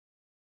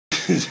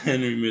is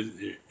Henry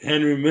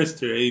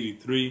Mister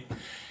 83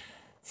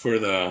 for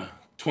the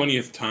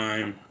 20th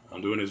time.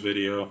 I'm doing this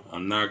video.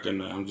 I'm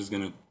just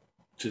gonna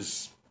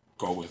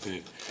go with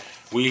it.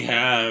 We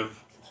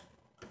have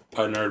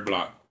a Nerd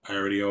Block. I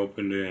already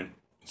opened it.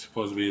 It's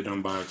supposed to be an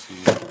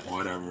unboxing,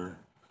 whatever.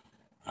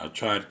 I've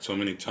tried so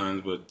many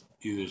times, but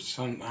I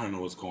don't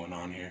know what's going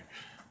on here.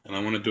 And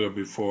I want to do it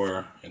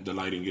before the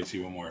lighting gets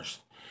even worse.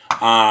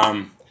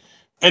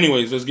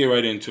 Anyways, let's get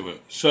right into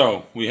it.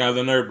 So, we have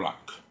the Nerd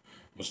Block.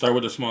 We'll start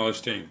with the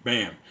smallest thing.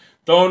 Bam.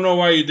 Don't know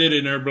why you did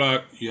it, Nerd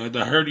Block.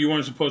 I heard you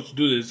weren't supposed to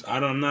do this.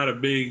 I'm not a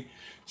big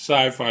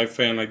sci-fi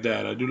fan like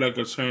that. I do like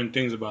certain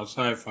things about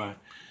sci-fi.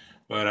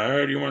 But I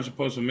heard you weren't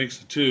supposed to mix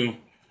the two,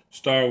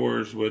 Star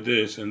Wars with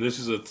this. And this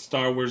is a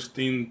Star Wars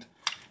themed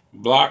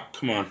block.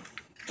 Come on.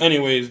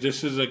 Anyways,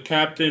 this is a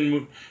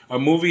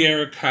movie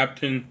era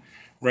Captain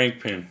rank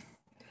pin.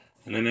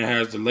 And then it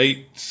has the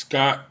late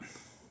Scott.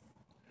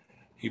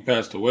 He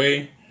passed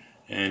away.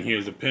 And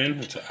here's the pin.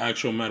 It's an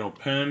actual metal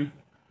pen.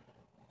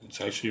 It's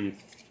actually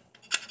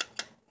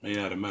made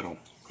out of metal.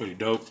 Pretty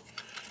dope.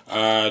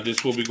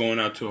 This will be going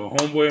out to a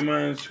homeboy of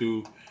mine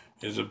who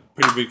is a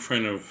pretty big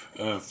fan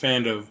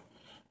of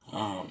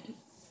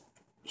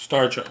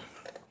Star Trek.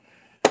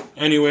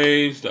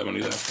 Anyways, that one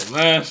is that for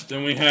last.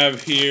 Then we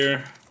have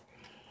here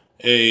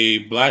a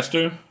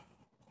blaster.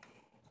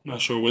 Not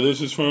sure where this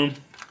is from.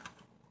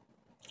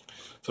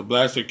 It's a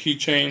blaster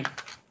keychain.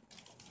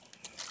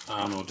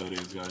 I don't know what that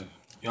is, guys.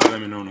 Y'all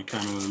let me know in the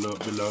comments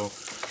below.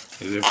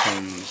 Is it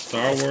from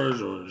Star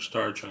Wars or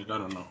Star Trek? I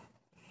don't know.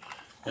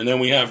 And then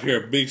we have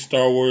here a big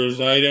Star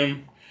Wars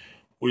item.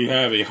 We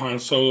have a Han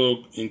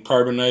Solo in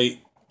carbonite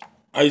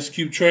ice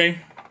cube tray.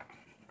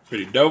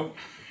 Pretty dope.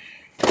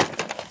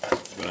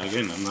 But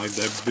again, I'm not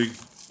that big.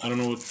 I don't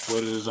know what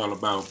it is all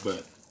about.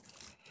 But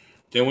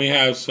then we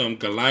have some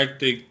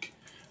Galactic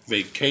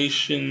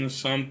Vacation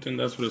something.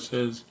 That's what it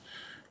says.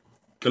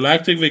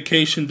 Galactic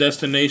Vacation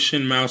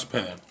Destination mouse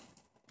pad.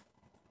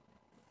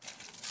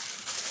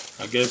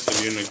 I guess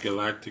if you're in a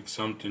galactic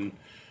something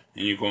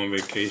and you go on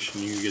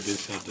vacation, you can get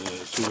this at the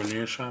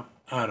souvenir shop.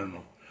 I don't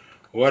know.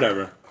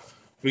 Whatever.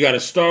 We got a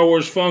Star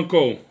Wars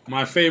Funko.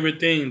 My favorite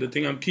thing. The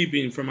thing I'm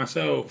keeping for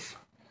myself.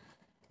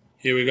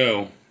 Here we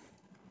go.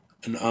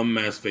 An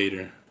unmasked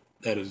Vader.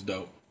 That is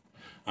dope.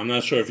 I'm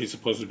not sure if he's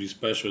supposed to be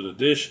special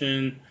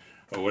edition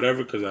or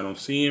whatever because I don't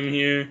see him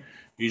here.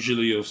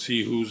 Usually you'll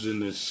see who's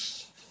in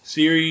this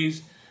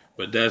series.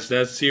 But that's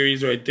that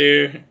series right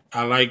there.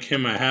 I like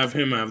him. I have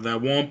him. I have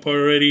that Wampa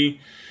already.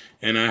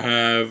 And I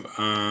have,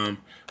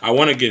 I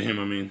want to get him,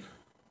 I mean.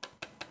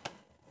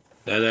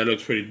 That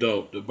looks pretty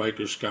dope. The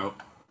Biker Scout.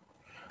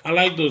 I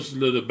like those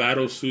little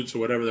battle suits or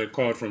whatever they're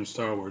called from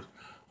Star Wars.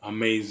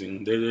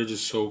 Amazing. They're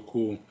just so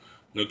cool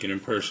looking in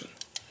person.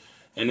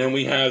 And then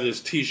we have this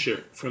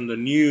t-shirt from the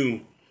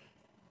new,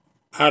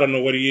 I don't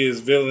know what he is,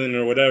 villain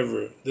or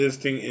whatever. This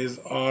thing is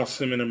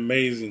awesome and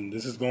amazing.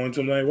 This is going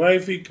to my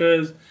wifey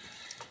because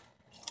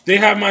they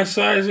have my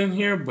size in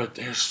here, but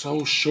they're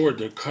so short.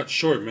 They're cut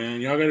short, man.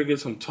 Y'all got to get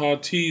some tall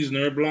tees,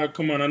 Nerd Block.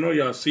 Come on, I know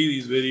y'all see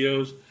these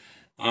videos.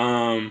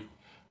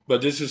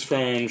 But this is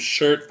from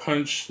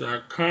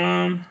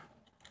shirtpunch.com.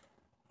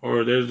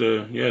 Or there's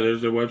the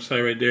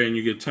website right there, and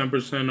you get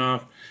 10%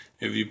 off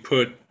if you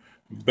put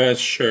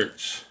best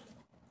shirts.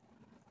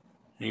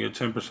 You get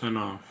 10%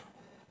 off.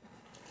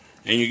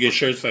 And you get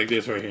shirts like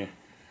this right here.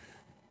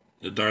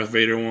 The Darth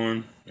Vader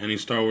one. Any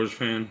Star Wars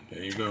fan?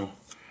 There you go.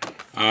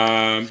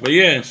 But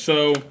yeah,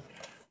 so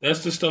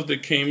that's the stuff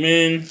that came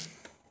in.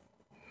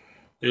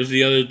 There's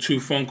the other two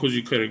Funkos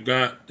you could have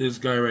got. This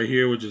guy right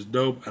here, which is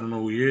dope. I don't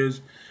know who he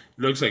is.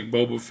 He looks like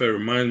Boba Fett.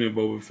 Reminds me of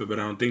Boba Fett, but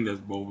I don't think that's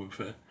Boba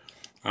Fett.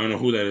 I don't know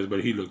who that is,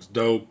 but he looks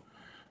dope.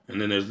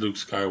 And then there's Luke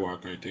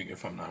Skywalker, I think,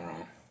 if I'm not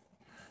wrong.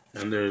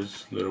 And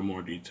there's a little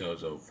more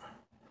details of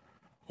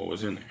what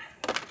was in there.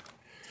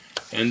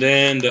 And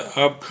then the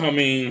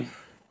upcoming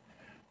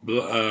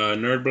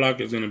Nerd Block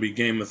is going to be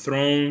Game of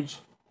Thrones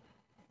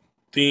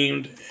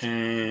themed,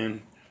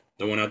 and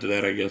the one after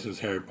that I guess is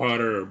Harry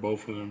Potter, or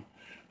both of them.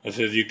 It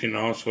says you can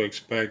also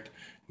expect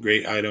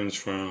great items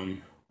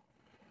from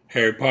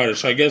Harry Potter,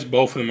 so I guess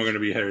both of them are going to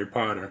be Harry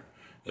Potter.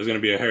 There's going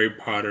to be a Harry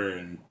Potter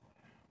and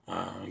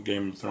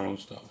Game of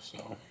Thrones stuff,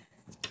 so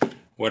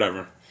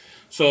whatever.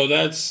 So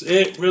that's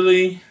it,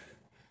 really.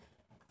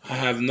 I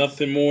have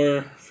nothing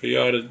more for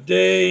y'all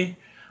today.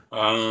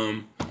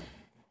 I'm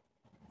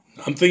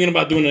thinking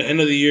about doing an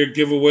end of the year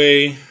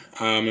giveaway.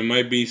 It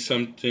might be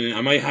something.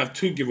 I might have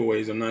 2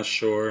 giveaways. I'm not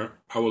sure.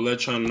 I will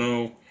let y'all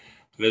know.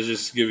 Let's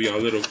just give y'all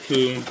a little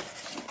clue.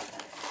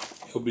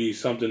 It'll be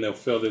something that'll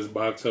fill this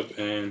box up,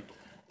 and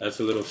that's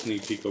a little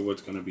sneak peek of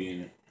what's gonna be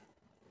in it.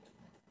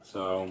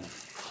 So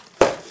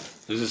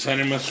this is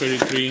Henry Mister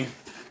 83.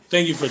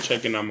 Thank you for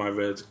checking out my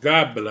vids.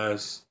 God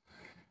bless.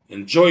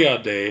 Enjoy your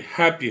day.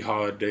 Happy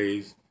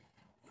holidays.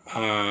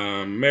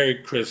 Merry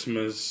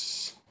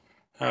Christmas.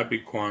 Happy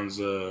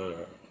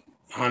Kwanzaa.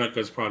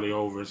 Hanukkah's probably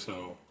over,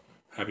 so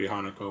happy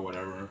Hanukkah,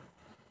 whatever.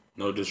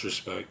 No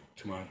disrespect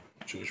to my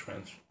Jewish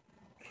friends.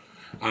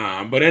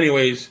 But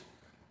anyways,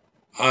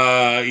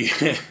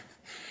 yeah.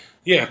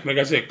 yeah, like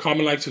I said,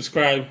 comment, like,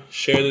 subscribe,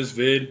 share this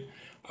vid.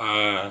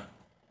 Go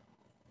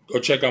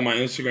check out my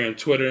Instagram,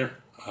 Twitter.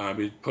 I'll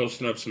be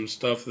posting up some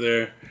stuff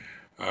there,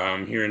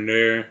 here and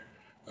there.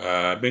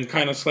 I've been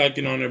kind of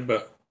slacking on it,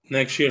 but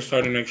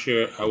starting next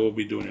year, I will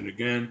be doing it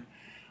again.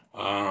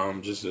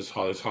 Just this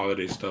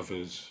holiday stuff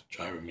is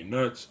driving me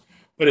nuts,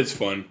 but it's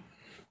fun.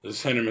 This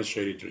is Henry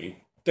Mr. 83.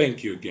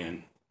 Thank you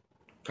again.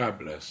 God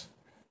bless.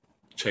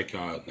 Check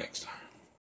y'all out next time.